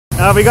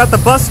We got the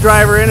bus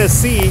driver in his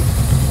seat.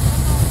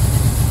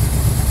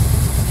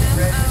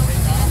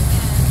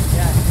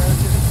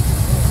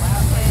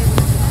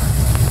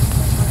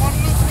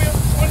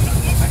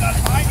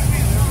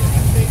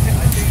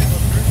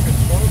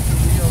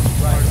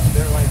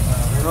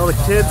 Well, the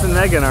kids and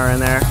Megan are in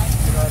there.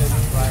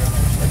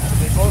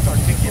 They both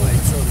articulate,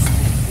 so to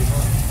speak.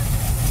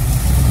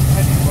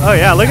 Oh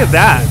yeah, look at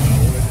that.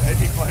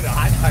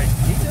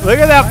 Look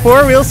at that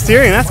four-wheel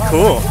steering. That's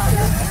cool.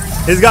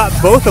 He's got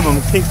both of them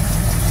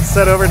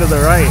set over to the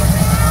right.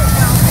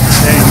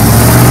 Dang.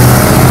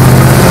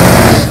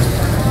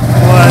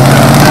 What the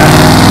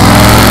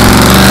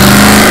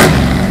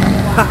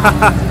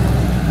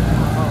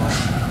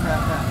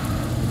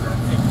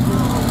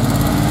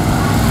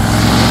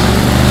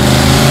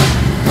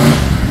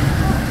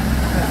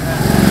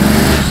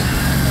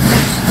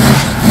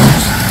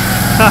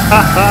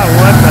heck?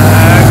 What the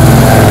heck?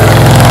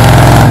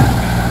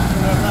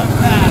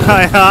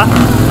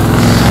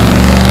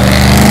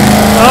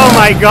 Oh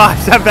my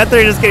gosh, I bet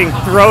they're just getting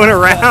thrown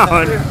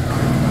around.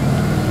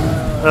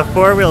 The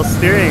four-wheel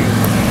steering.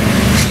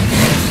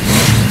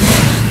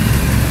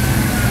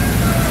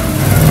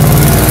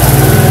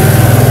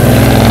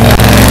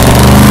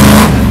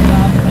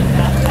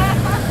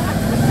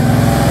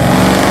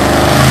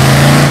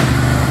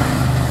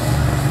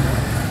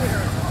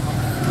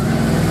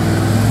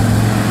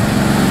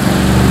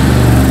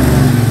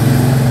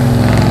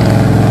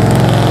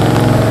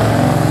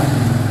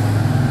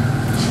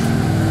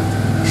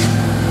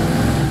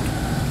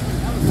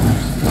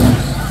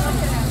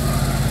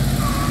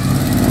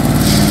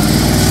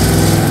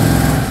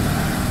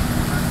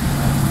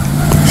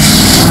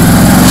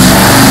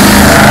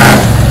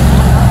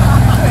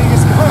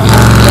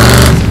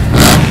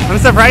 I'm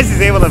surprised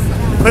he's able to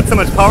put so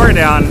much power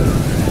down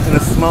in a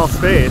small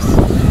space.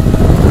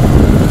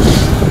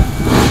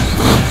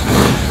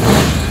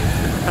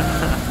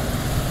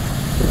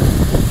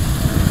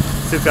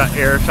 So it's got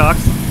air shocks.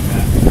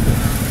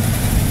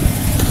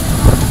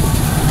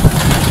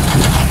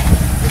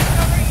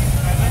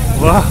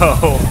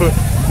 Whoa!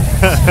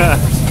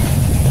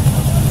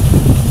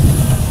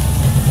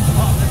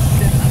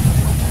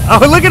 Oh,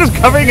 look at him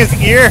covering his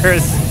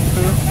ears.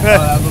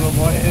 That little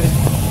boy is.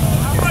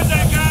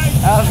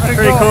 That was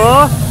pretty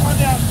cool.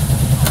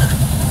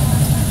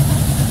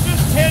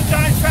 Just 10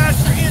 times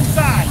faster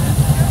inside.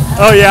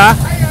 Oh yeah?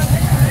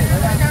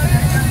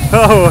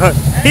 Oh,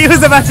 he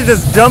was about to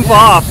just jump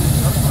off.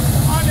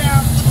 On down.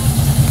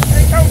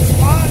 They don't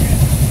spot.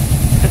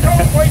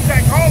 Don't wait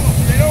that call them.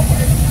 They don't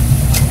wait.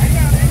 Hang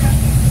on.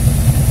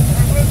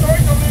 Let's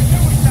always go there too.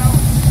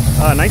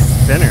 Oh, nice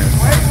spinner.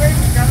 Wait, we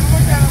gotta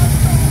look at them.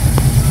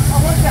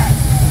 Oh, what's that?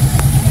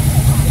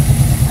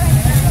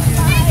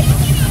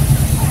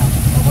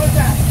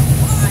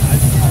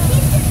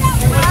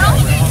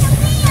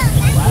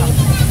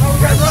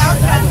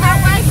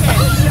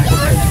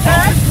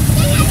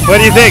 What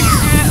do you think?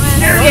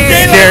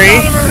 Scary?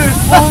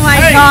 Oh my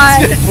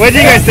god. What do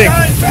you guys think?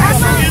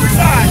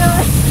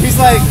 He's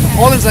like,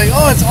 Holden's like,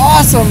 oh, it's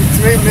awesome.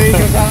 Me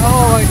goes,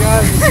 oh my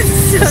god.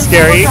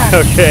 Scary?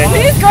 Okay.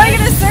 He's going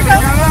in a circle.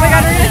 Oh my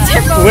god, we're gonna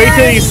tip over. Wait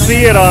till you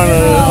see it on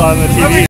the TV.